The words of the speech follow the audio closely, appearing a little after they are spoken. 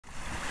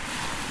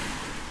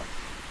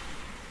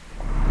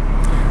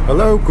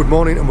Hello, good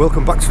morning and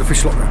welcome back to the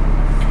Fish Locker.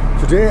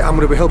 Today I'm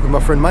going to be helping my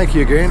friend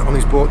Mikey again on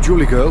his boat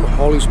Julie Girl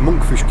haul his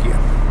Monkfish gear.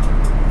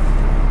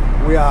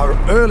 We are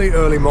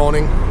early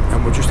morning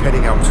and we're just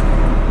heading out.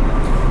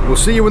 We'll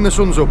see you when the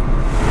sun's up.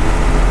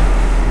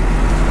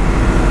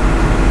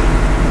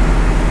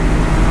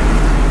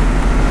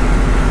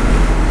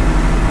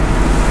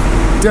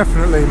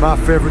 Definitely my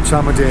favourite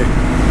time of day.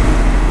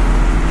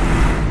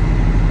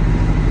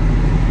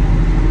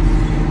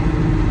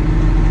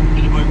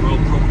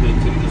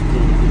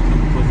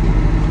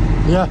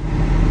 Yeah.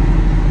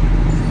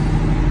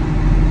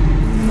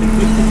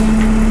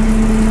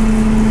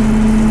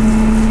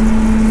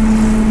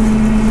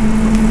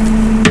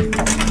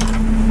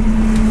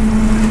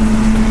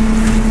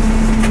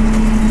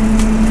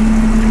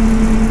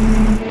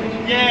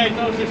 Yeah, it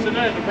does. It's the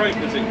rope,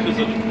 is it? Because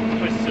of the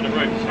twists in the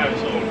rope, how it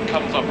sort of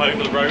comes up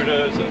over the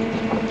rotors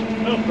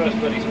and oh, first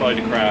bloody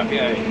spider crab,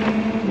 yay.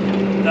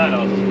 That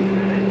does.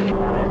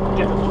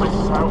 Get the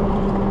twists out.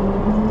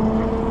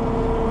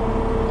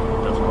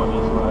 That's quite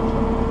easy, right?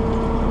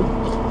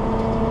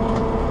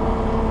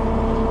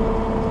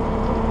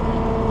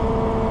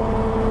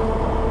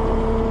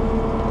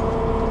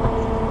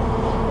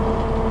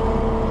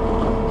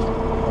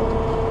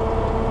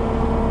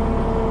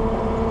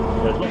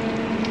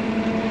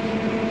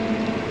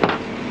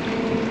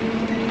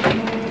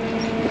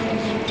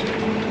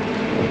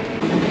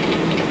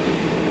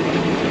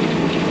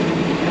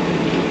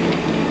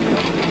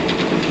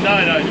 No,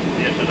 just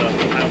the end of the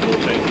outboard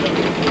thing.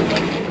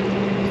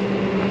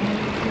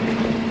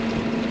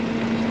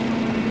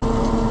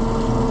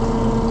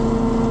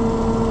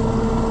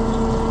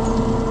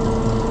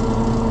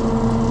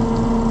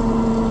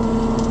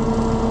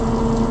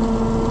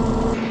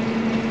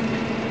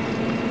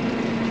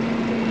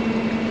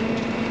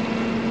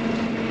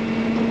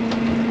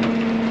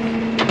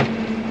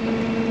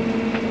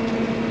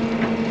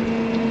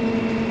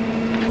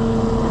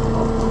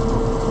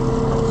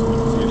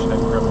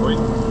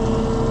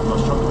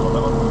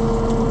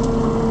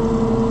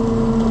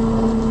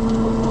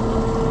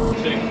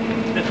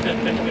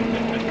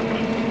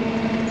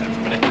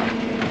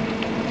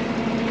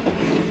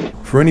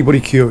 For anybody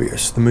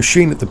curious, the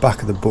machine at the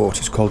back of the boat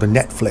is called a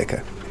net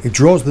flaker. It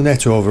draws the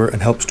net over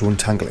and helps to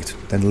untangle it,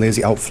 then lays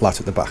it out flat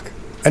at the back.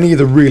 Any of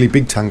the really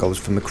big tangles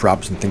from the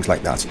crabs and things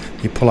like that,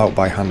 you pull out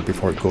by hand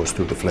before it goes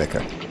through the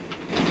flaker.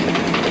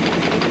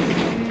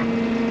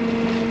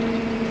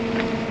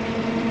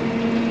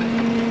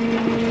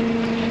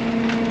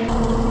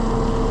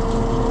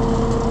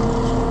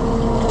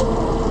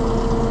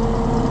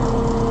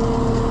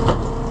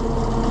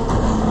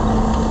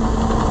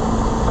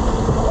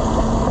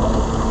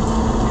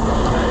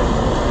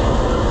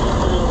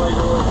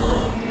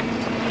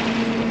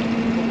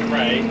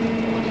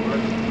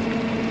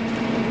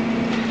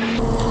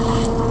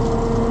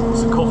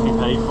 It's a coffee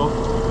paid for.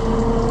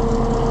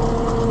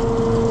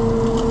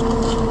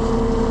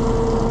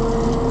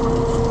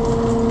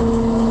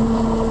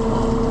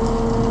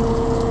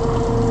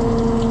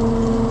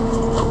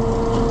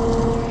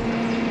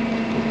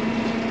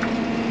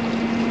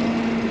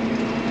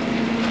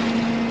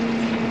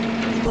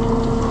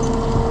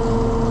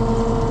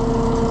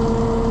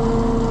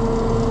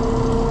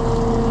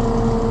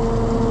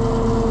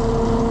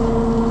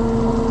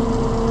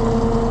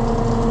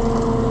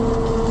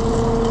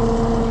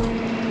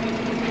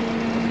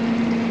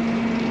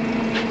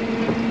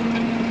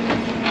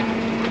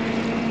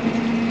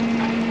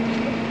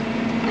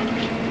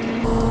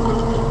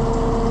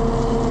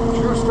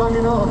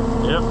 Hanging on.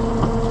 Yep.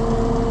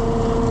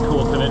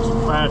 Caught in its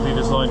badly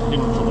designed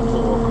hinge on the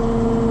floor.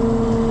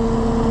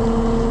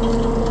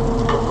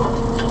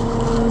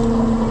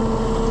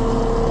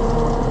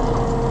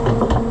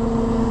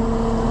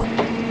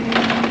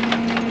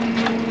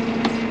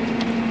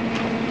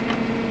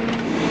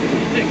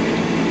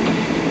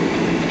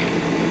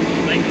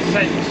 Makes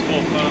sense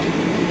of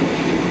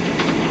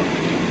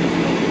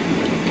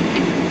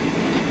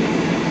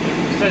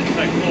sense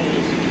that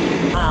claws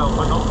out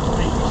but not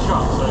completely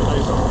shut, so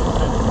those are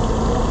independent.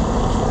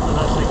 And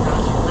as they can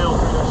actually feel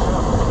through their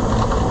shell.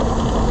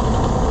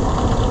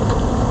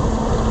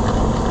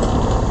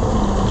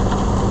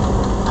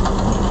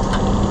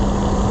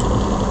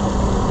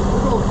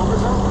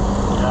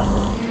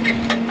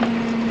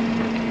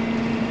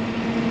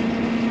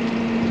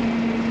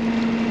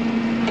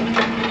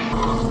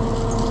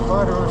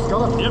 Spider or a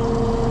scallop? Yep.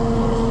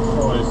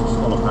 Prize a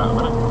scallop out a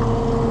minute.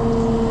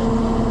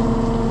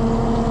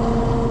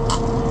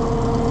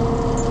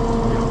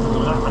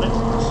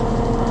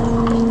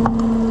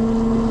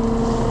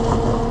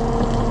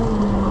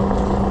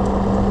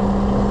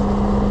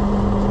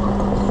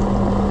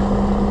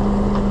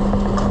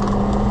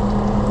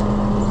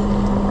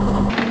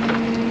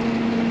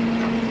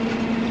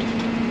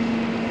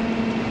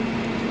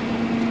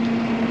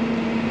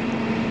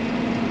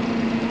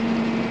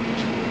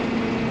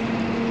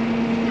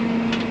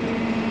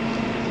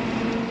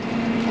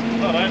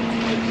 Hello.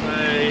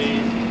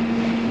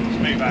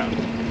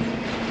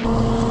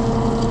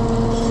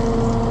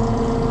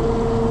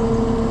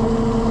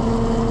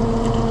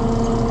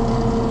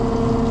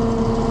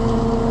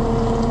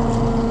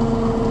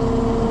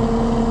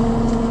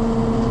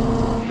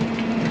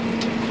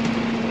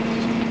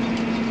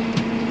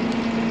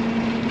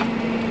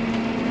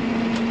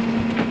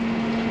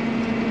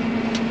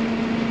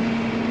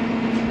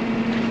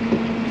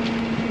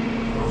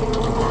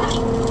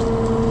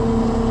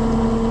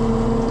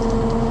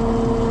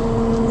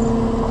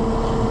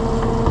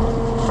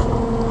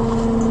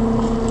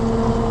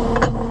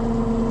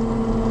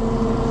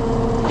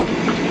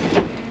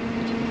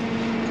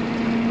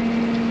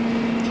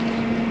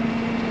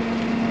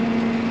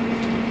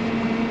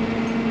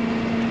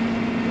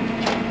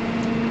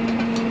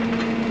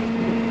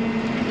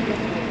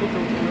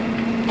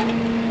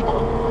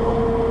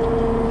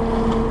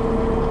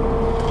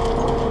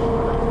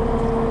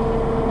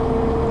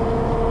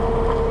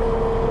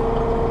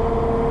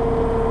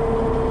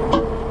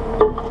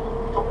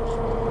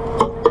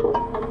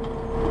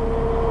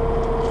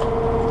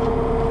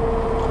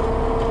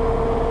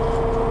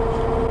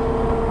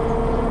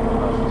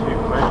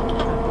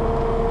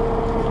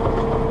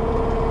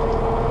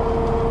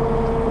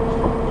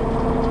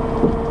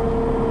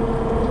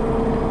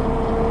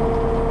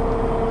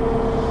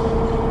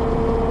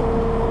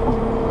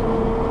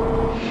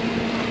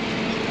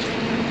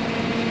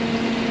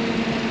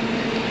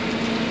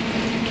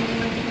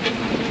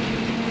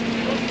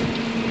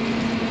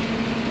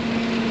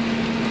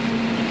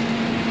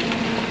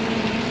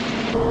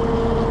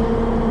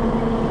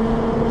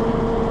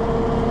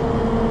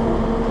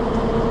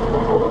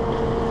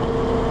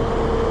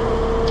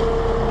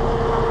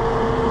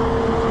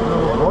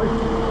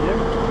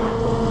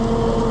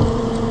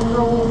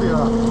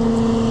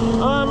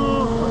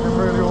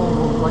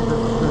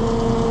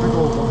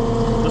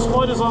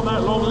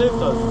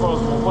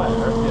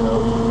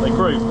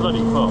 very bloody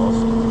fast.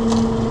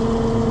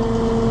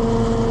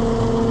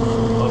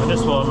 I mean,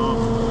 this one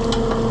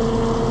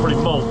probably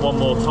molt one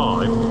more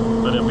time,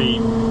 and it'll be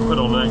put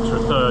on an extra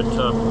third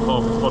to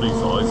half its body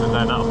size, and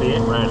then that'll be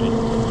it, really.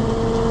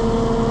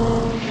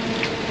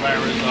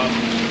 Whereas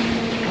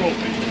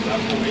crawfish is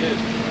about 4 years.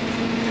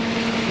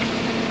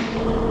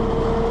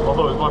 I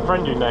thought it was my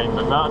friend who named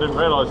them that. I didn't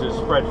realise it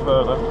spread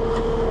further.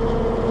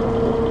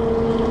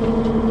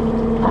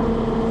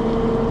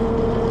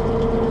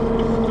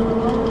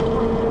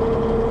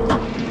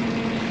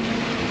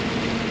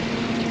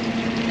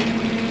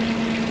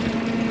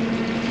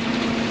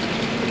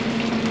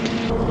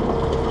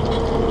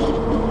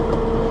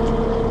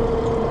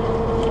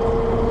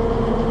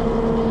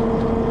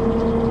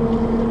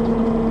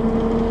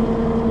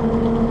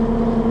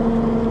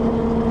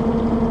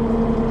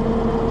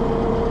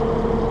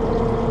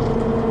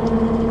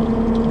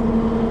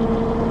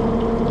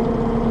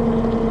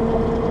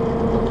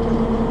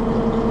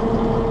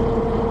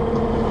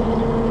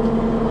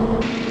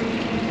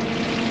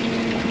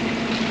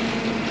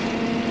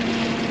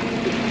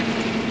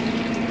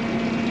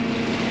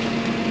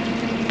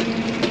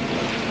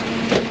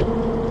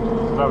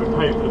 Now we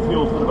pay for the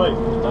fuel for the boat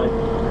today.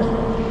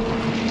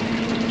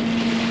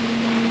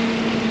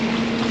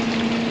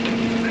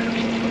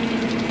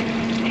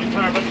 Got a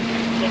caravan,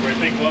 not a very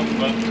big one,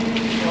 but...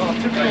 Oh, I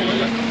took it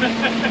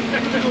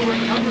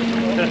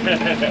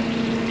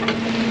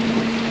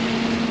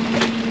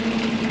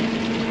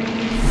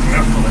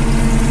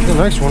It's a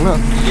nice one, that.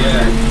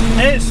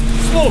 Yeah. It's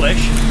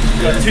smallish,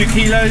 like 2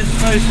 kilos,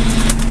 I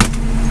suppose.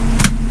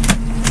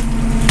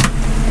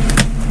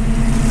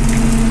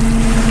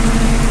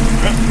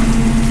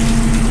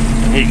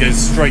 He goes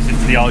straight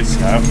into the ice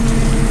now.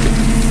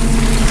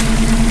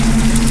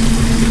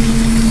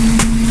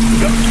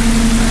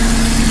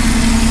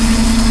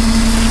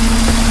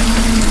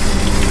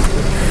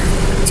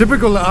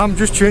 Typical that I'm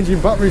just changing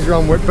batteries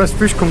around when best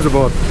fish comes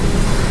aboard.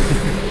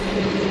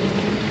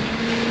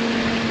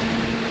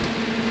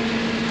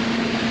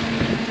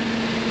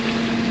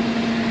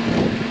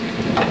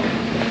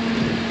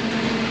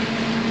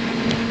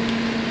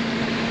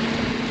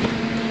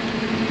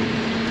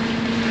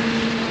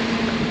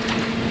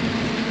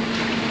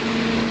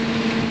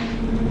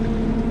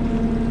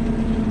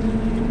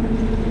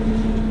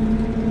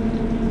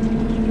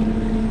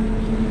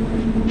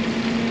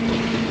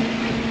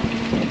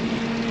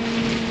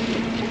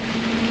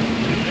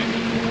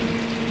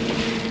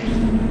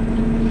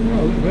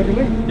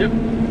 Yep.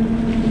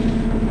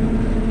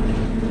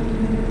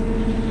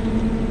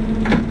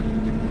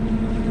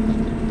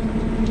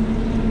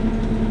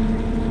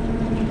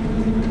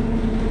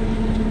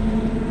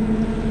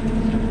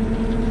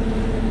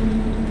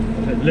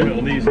 The limit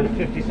on these is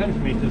 50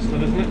 centimetres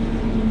still, isn't it?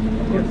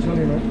 I've got to tell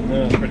you, mate.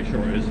 Yeah, I'm pretty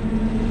sure it is.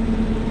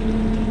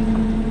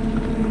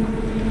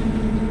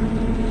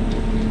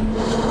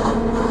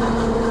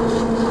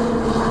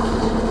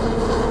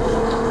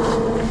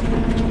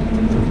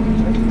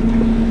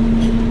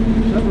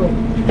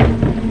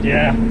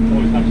 Yeah,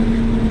 always happens.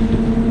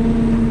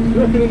 You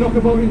reckon they knock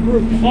about in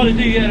groups? Oh, they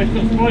do, yeah, they've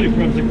got spider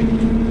crabs. They're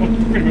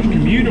pretty much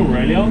communal,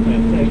 really, aren't they?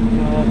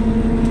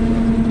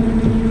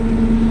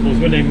 Of course,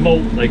 when they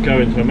molt, they go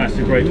into a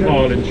massive great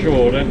pile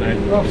inshore, don't they?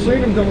 Well, I've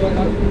seen them done like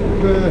that.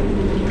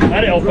 They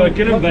had it off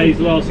Gillen Bays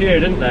last year,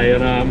 didn't they?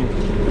 And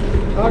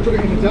I got it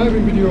in the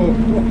diving video of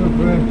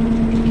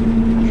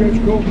Church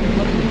Cove.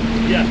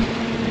 Yeah.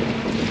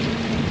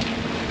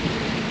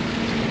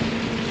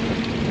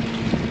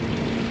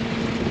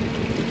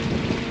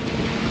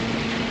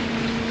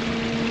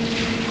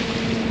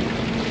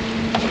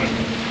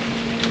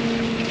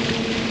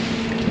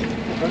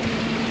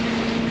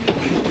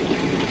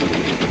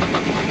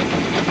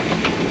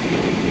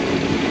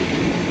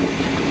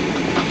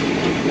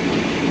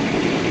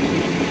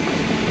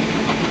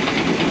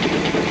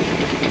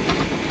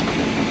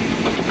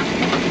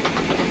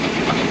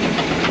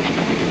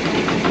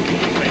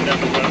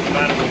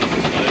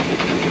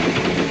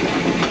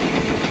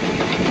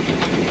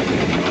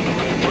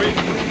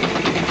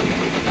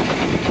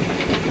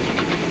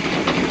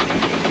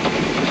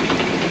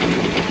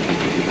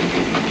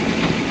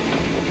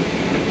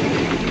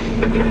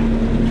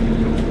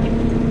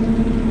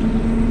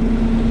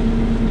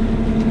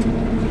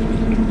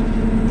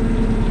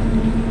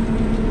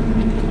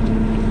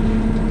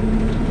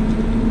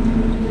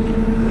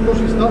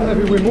 It's that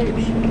heavy with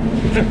monks.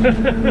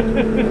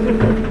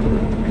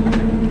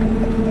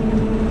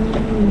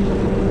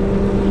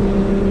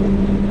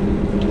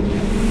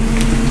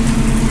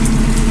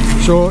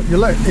 So you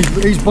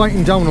he's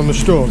biting down on the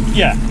stone.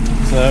 Yeah.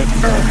 So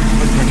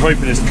I'm to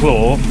open his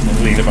claw and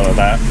lean about like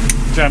that,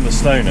 jam the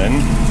stone in.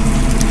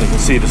 You can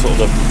see the sort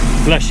of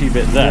fleshy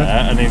bit there,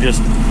 and then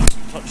just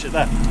touch it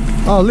there.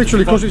 Oh,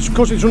 literally, because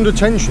it's under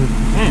tension.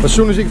 As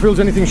soon as it feels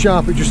anything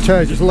sharp, it just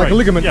tears. It's like a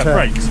ligament tear. Yeah,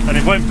 breaks, and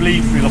it won't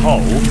bleed through the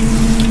hole.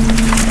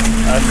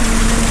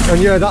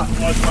 And yeah,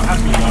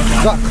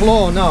 that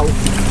claw now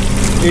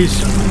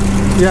is,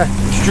 yeah,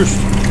 it's just.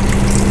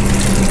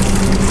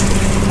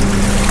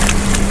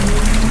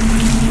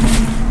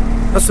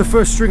 That's the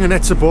first string of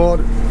nets aboard.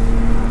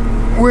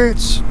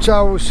 weights,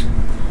 towels,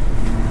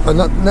 and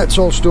that net's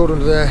all stored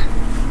under there.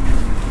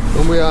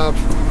 And we have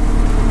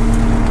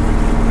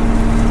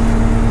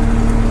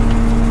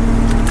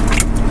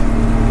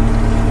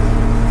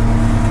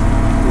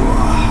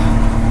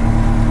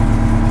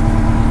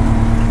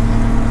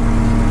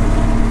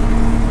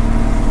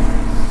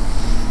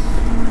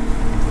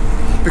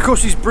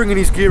because he's bringing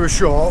his gear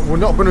ashore, we're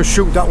not going to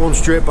shoot that one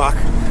straight back.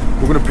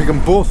 We're going to pick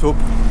them both up,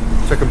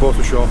 take them both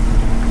ashore.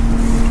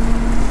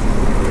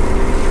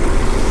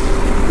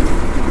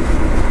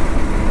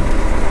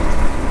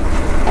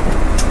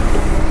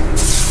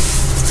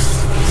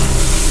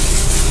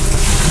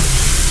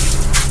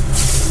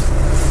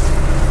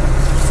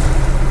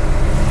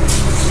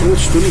 Still a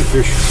stunning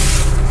fish.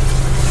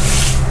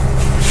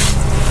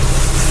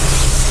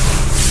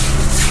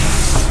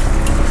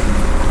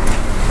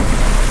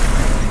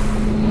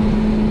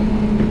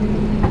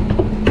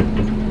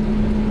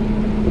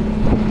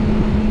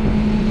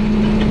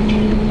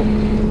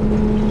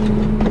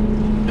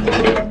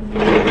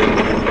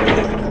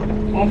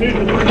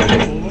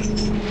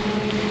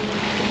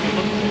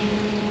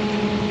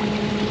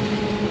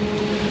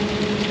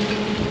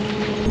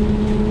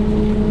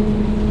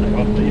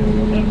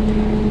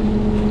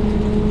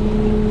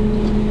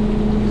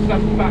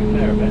 Back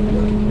there a bit.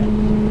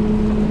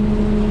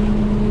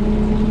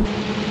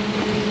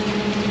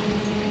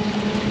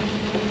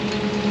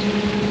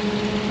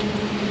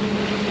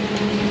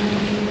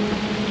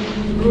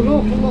 There are an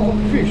awful lot of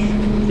fish.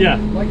 Yeah.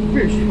 Like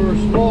fish for a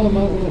small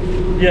amount of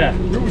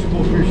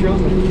usable fish,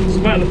 aren't they? It's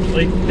about, I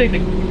think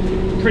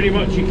they pretty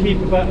much you keep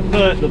about a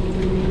third, the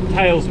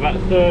tail's about a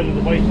third of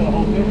the weight of the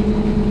whole fish.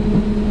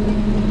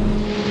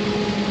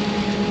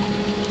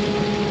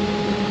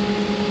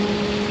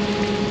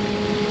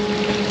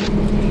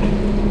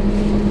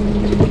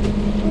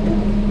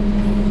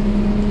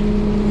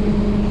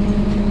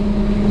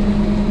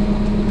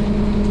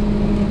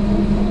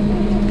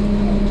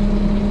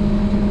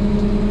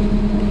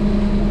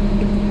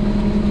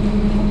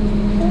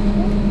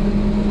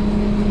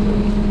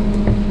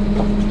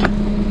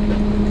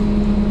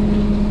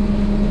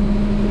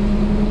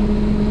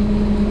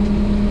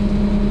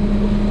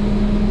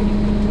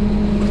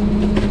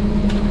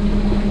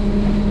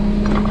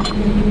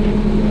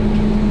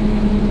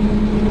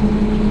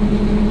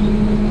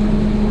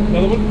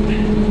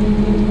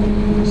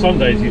 Some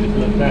days you just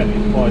look down and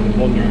you find them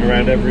wandering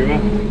around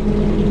everywhere.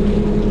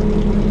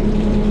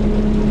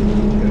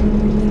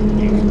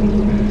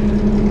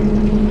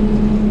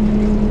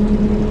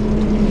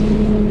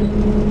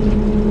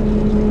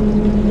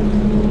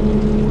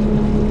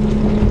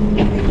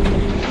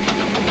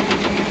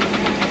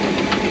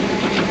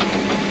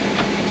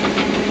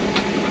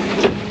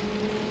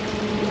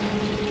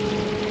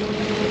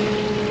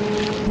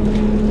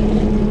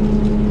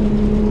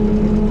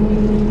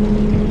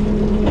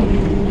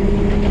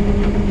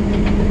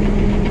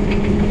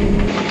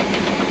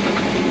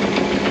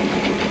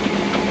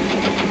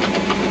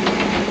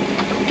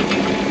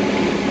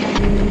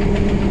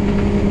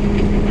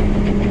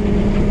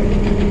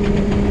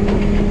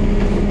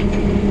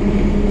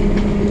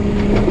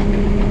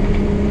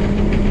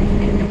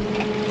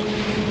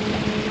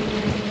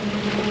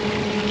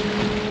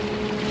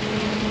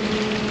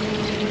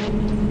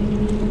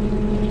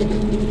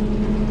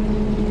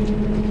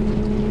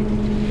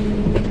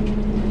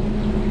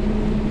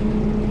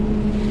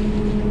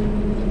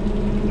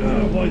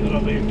 Why did I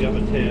move the other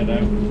tier now?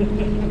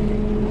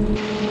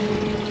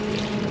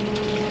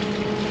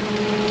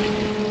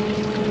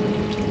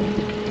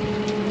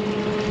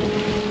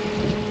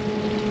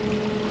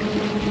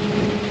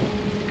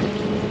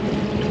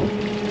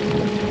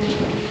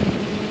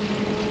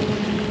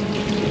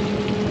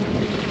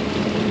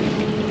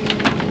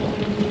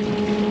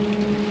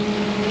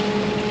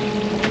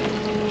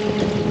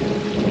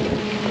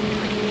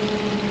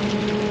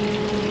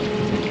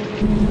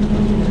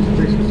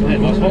 Yeah,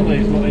 nice one,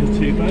 he's not in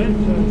too bad,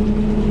 so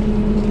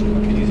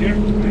easier.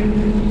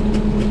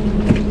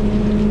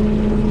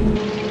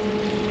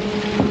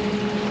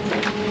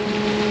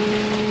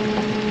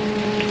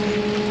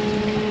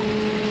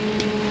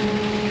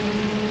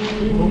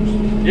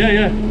 Yeah,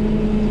 yeah.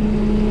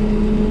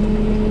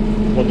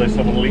 One day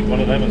someone will eat one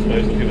of them, I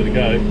suppose, and give it a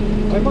go.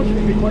 I imagine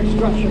it'd be quite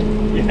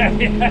scratching. Yeah,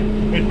 yeah.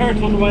 It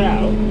hurts on the way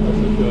out, that's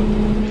for sure.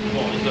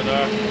 What was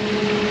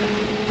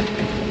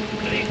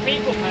it,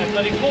 people have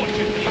bloody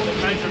fortune these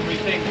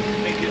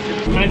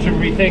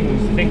imaginary things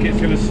think it's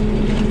going to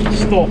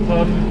stop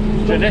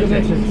genetics.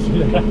 I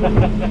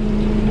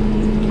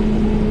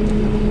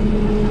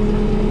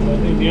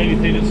think the only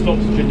thing that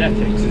stops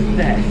genetics is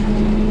death.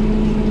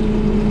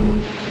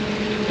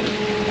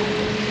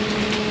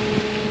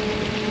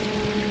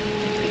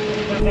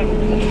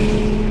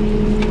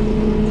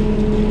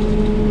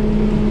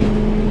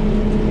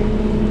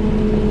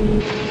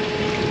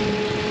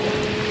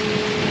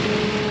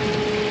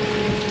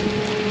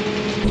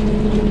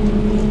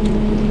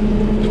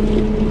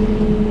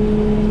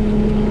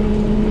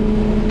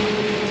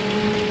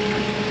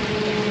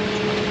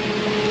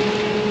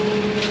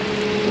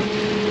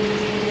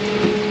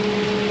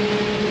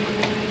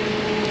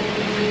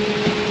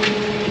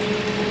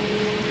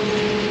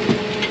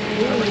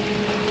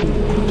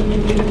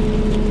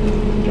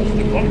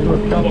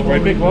 Not a very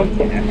big one.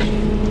 Yeah.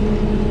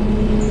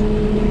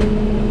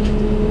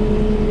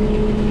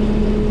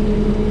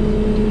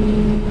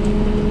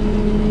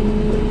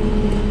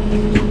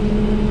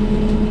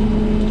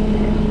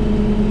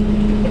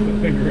 Put the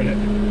finger in it.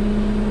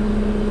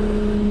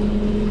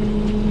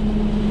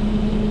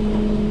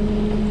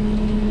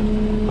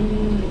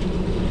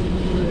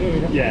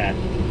 Yeah.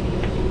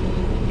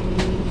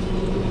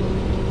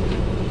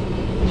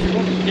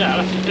 Yeah,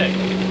 that's the thing.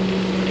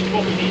 It's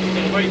what we need to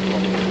get away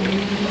from.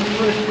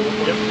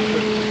 Yep.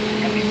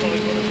 Any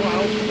solid one as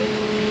well.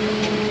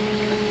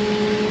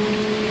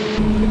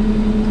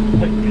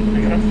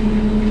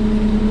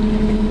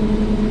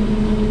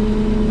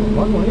 Not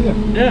bad one either.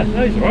 Yeah, no,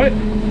 he's alright.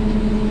 It's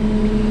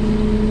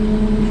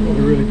got to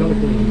be really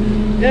delicate.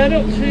 Yeah,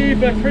 not too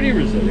bad, pretty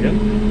resilient,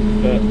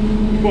 but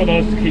quite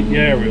nice to keep the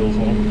aerials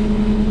on.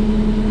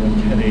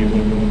 Antennae,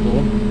 whatever you want to call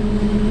them.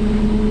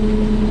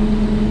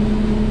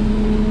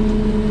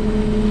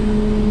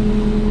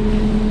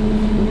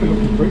 Lovely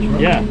looking fish,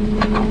 right? Yeah.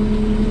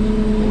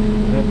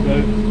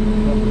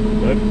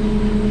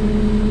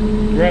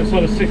 We're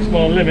outside a 6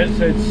 mile limit,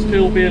 so it'd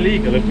still be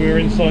illegal if we were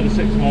inside a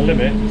 6 mile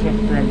limit to have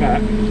to run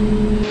back.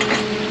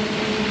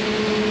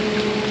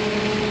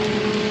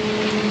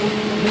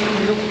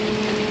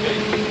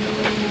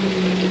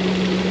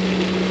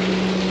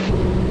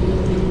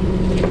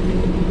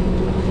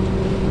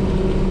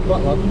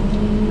 Fat lad.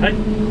 Hey?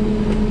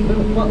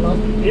 Little fat lad.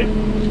 Yep.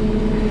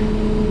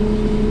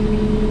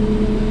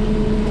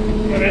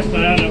 Well, that's the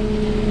other.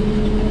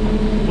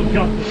 Look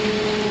up.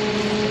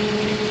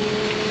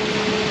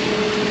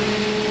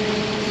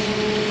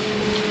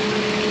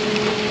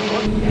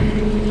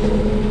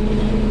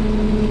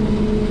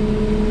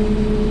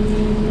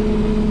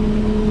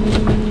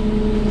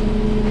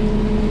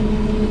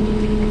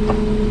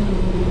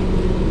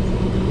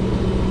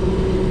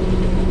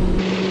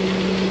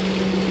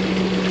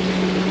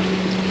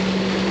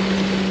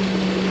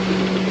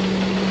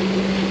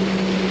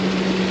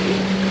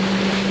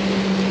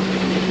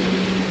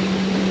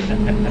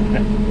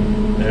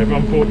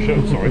 Run forward, show,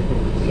 sorry.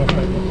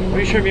 Will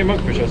you show me a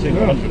monkfish? I've seen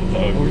it 100 times.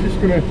 I was just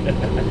going to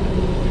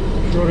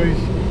show these.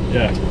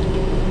 Yeah.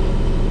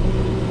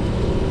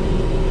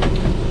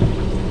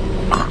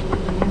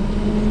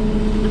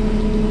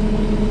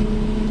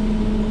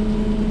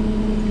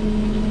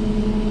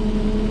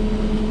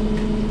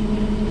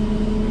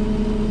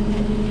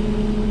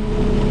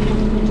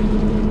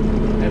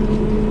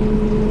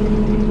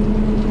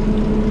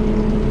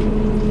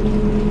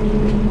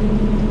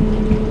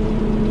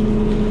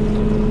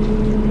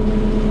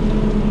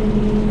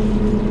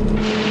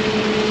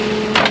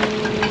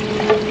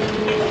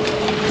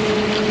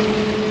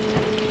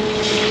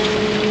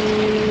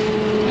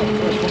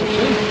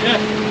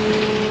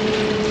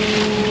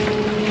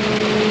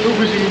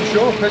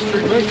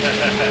 Pestering me.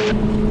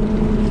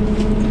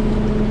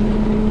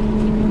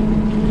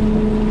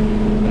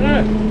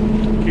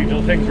 Cute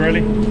little things,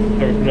 really.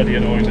 They're bloody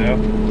annoying now.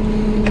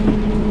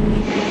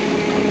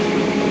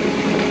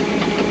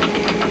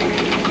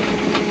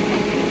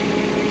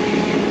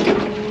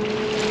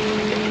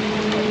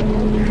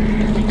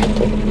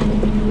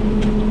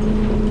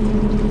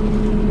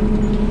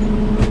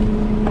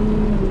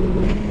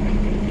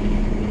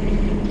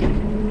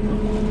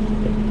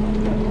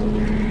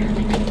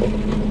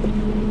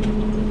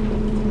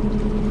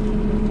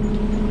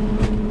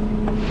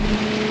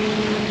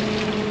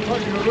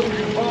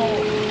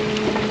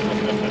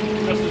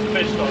 Just as the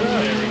fish starts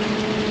tearing.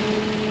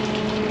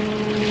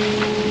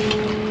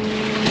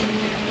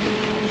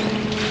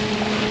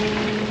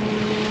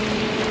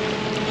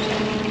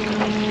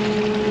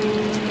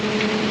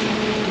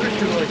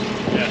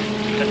 Yeah.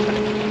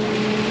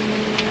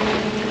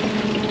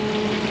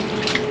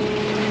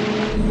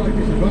 It's like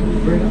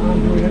disadvantage being that I'm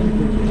doing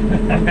everything.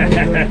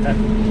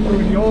 I'm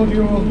doing the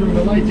audio, I'm doing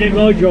the lighting. It's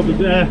my job,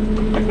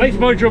 it makes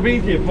my job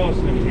easier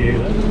passing them here.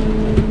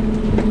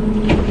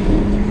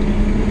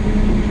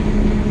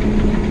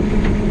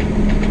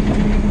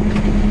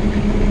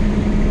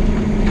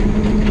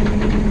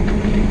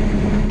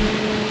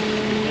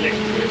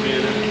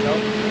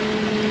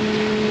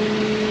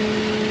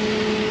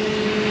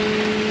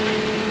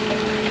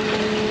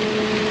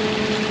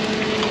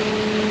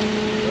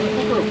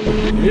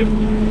 Yep.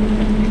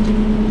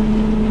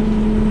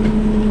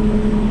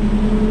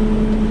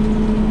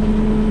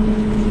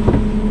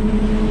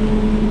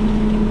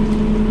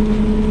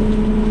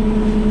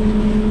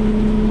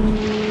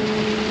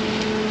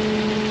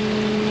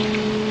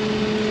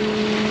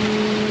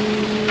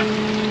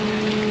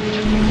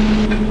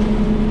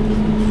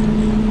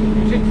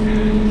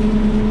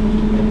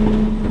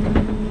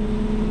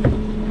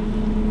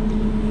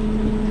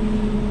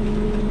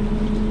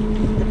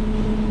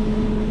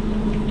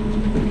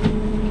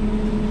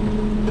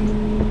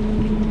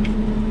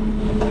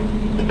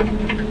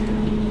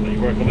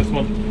 Work on this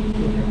one.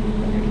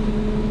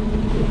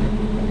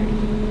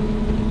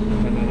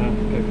 And then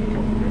go for the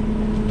drop.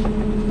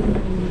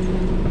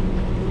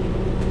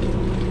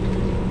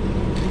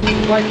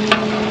 Right.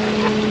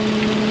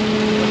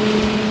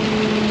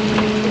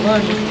 The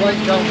line was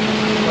right down.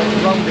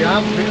 like around the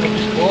armpit of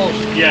his claws.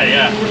 Yeah,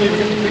 yeah. You wouldn't even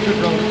get the fingers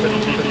round it.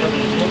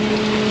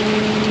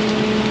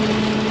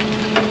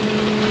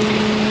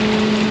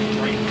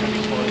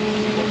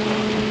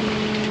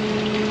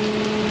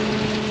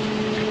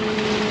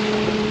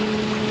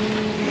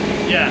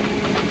 Yeah,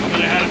 but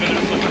it had a bit of a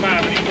sort of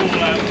family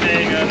fallout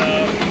thing, and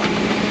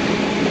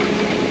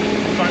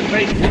so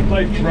basically the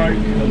boat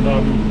broke,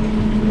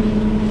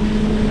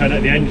 and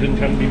the engine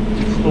couldn't be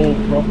installed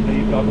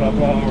properly, blah blah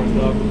blah, and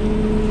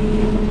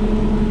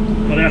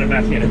but I had a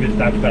messy and his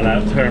dad fell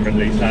out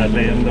terminally,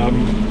 sadly, and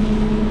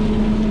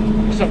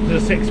it's up to the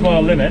 6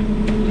 mile limit.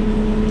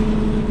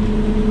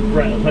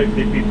 Brett will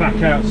hopefully be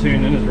back out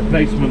soon in his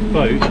replacement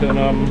boat, and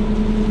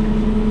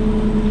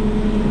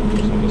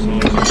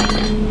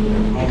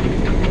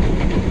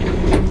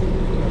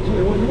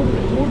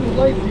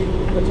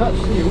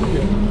Attached to you, wouldn't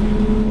you?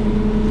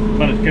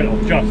 Managed to get it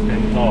off just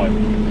in time.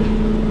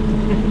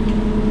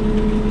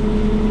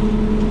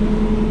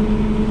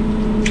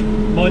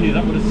 Mind you,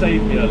 that would have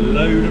saved me a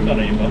load of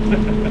money, but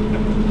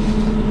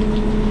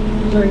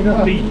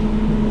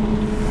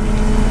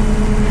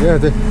yeah,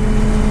 the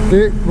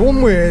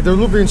one way they're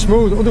lovely and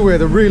smooth, the other way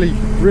they're really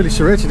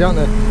serrated, aren't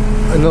they?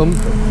 And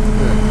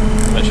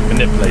yeah. Actually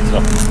manipulated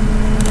up.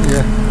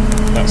 Yeah.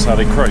 That's how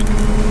they croak.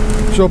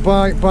 So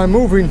by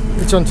moving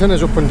its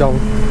antennas up and down,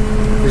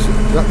 is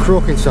that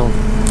croaking sound.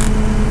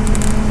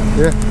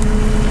 Yeah.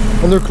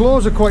 And their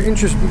claws are quite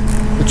interesting.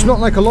 It's not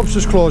like a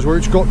lobster's claws where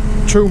it's got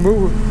 2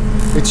 move.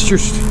 It's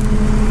just,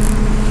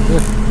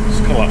 yeah. It's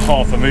kind of like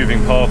half a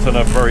moving part and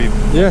a very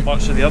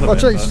much of the other. I'd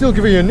say it'd still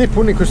give you a nip,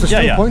 wouldn't it? Because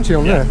they're still pointy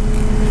on there.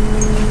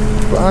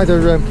 But either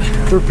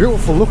they're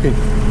beautiful looking.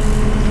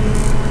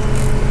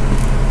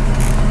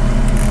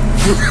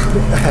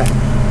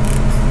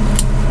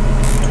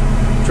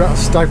 Trying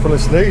to stifle a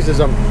sneeze as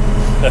I'm.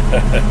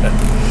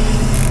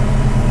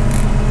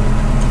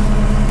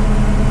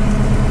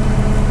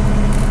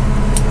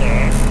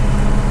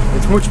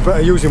 It's much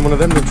better using one of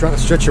them than trying to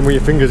stretch them with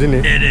your fingers, isn't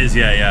it? It is,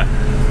 yeah, yeah.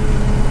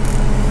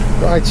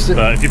 Right,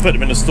 but if you put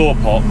them in a store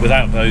pot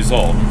without those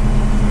on,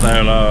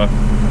 they'll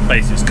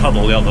basically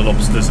cuddle the other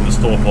lobsters in the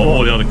store pot,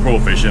 or the other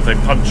crawfish if they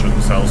punch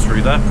themselves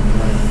through there.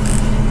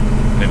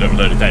 They have a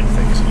load of dead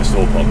things in the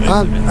store pot.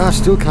 I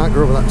still can't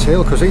get over that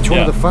tail because each one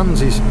of the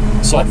fans is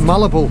soft, like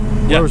malleable,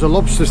 whereas a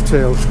lobster's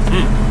tail.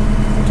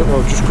 I don't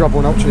know, just grab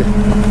one out to you.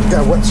 Get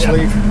a wet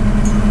sleeve.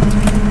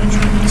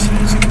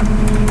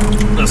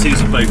 Let's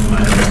use a boat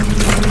there.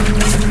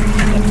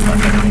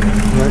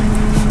 Right.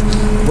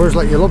 Whereas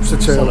like your lobster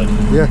tail,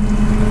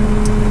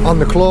 and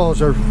the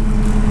claws are.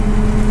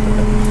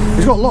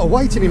 He's got a lot of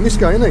weight in him, this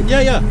guy, isn't he?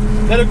 Yeah, yeah.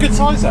 They're a good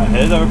size out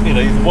here. They're, you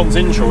know, the ones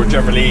inshore are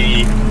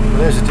generally.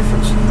 There's a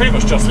difference. Pretty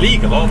much just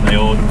legal, aren't they,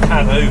 or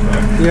pad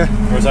over? Yeah.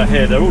 Whereas out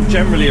here, they're all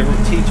generally a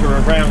teeter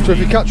around. So if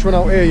you catch one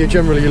out here, you're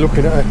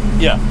looking at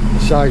a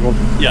side one.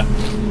 Yeah.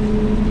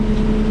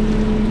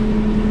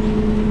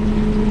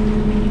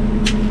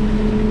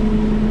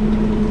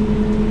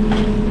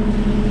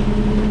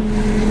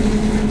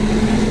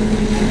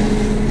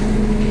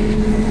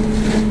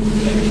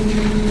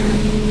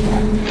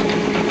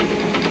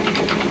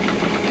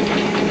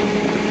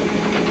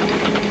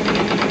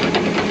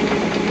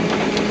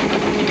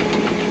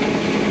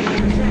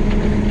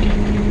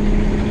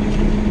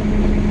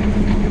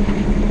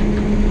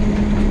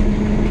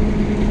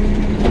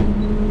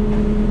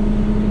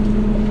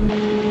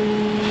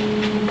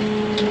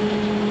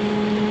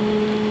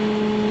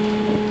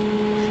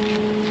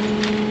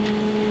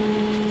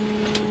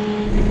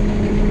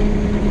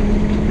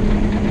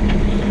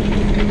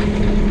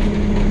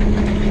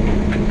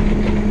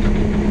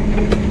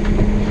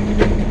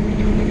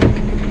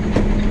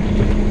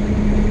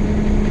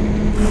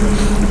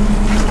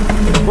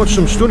 Watch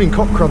some stunning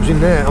cock crabs in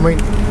there. I mean,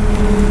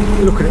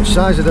 look at the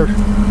size of their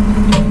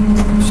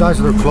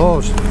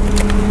claws.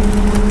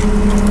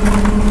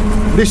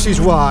 This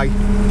is why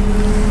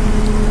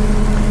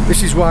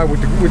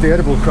with the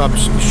edible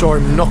crabs, you saw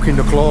him knocking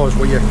the claws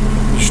where you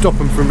stop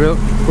them from real,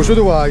 because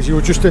otherwise you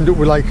would just end up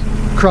with like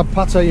crab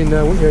pate in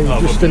there, wouldn't you?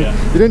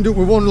 You'd end up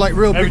with one like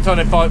real. Every time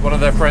they bite one of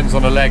their friends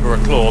on a leg or a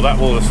claw, that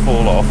will just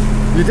fall off.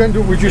 You'd end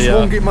up with just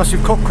one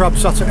massive cock crab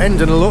sat at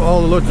end and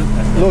loads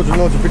and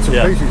loads of bits and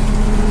pieces.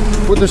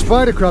 But the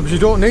spider crabs, you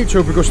don't need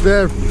to, because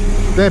they're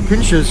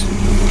pinchers.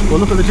 Well,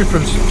 look at the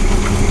difference.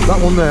 That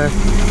one there,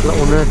 that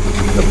one there.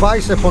 The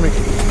bicep on it.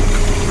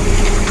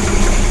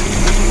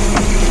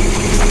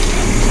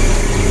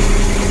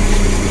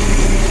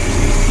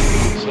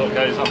 So it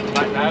goes up and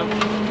back now.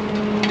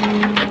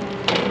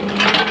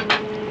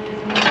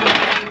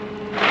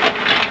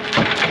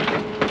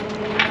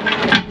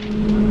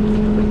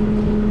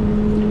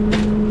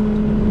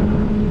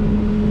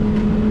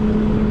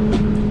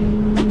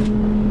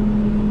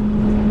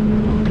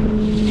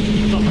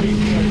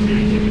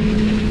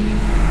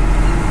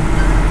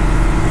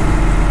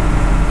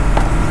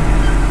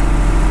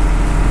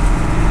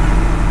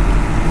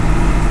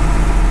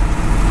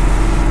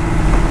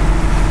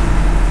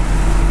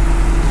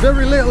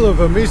 Very little of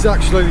them is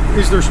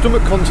their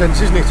stomach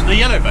contents, isn't it? The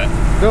yellow bit?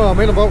 No, I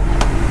mean about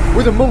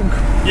with a monk,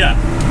 Yeah.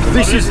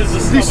 this Oh, is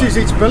the stomach.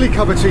 its belly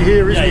cavity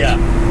here, isn't Yeah, it?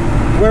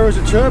 Whereas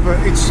a turbot,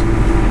 it's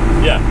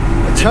yeah.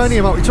 a tiny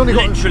amount. It's only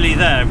got literally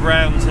there,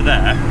 round to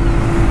there.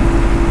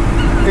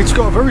 it's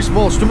got a very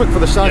small stomach for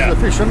the size of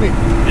the fish, hasn't it?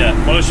 Yeah.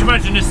 Well, I should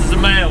imagine this is a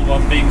male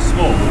one being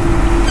small,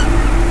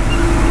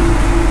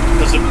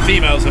 because the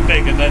females are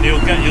big, and then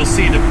you'll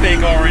see the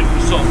big orange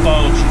sort of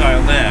bulge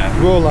down there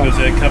because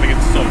they're coming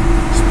into sort of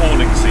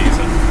spawning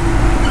season.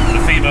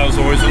 The females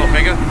are always a lot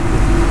bigger.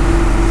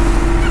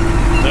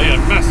 They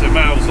have massive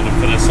mouths on them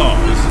for their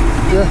size.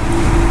 Yeah.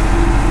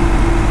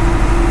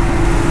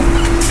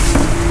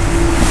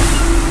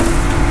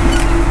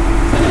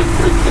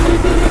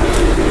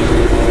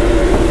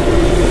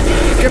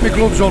 Get my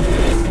gloves on.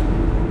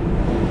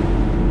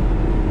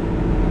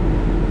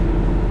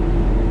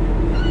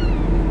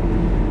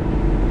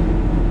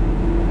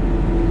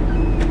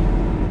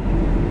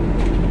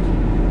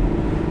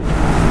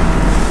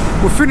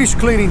 We're finished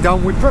cleaning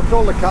down, we've prepped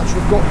all the catch,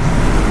 we've got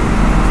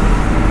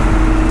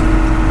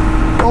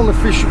all the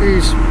fish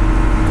is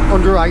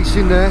under ice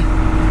in there.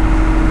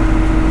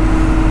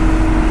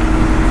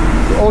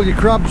 Got all your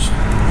crabs,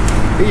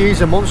 he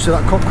is a monster,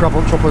 that cock crab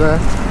on top of there.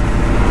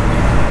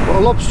 Got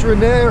a lobster in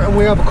there, and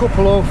we have a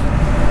couple of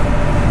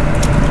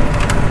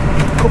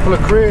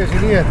crays in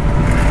here.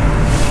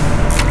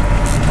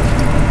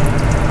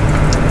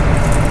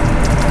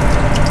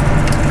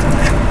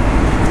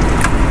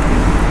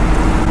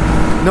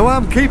 Now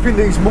I'm keeping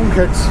these monk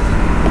heads,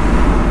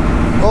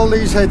 all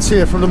these heads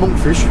here from the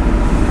monkfish.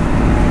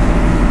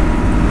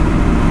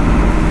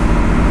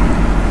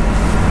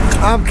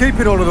 I'm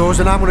keeping all of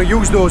those, and I'm going to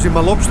use those in my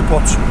lobster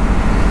pots.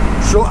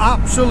 So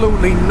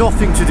absolutely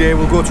nothing today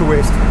will go to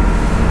waste.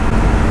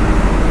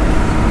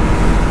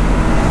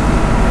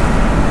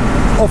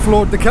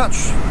 Offload the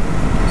catch,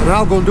 and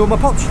I'll go and do my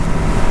pots.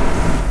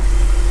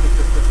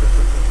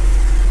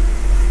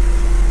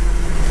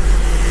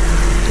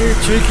 You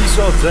cheeky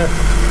sods there.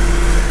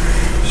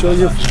 So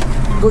you've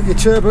got your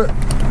turbot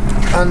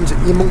and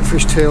your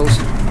monkfish tails.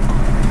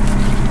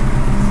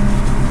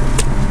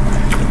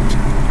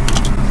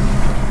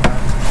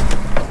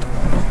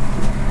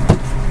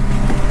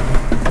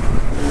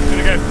 I'm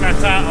gonna go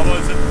flat out, I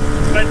wasn't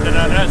bending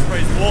out there,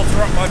 sprays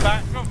water up my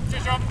back. Oh,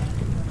 fish on.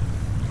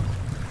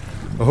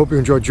 I hope you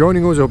enjoyed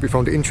joining us, I hope you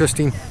found it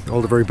interesting.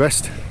 All the very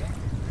best.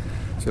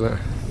 See you later.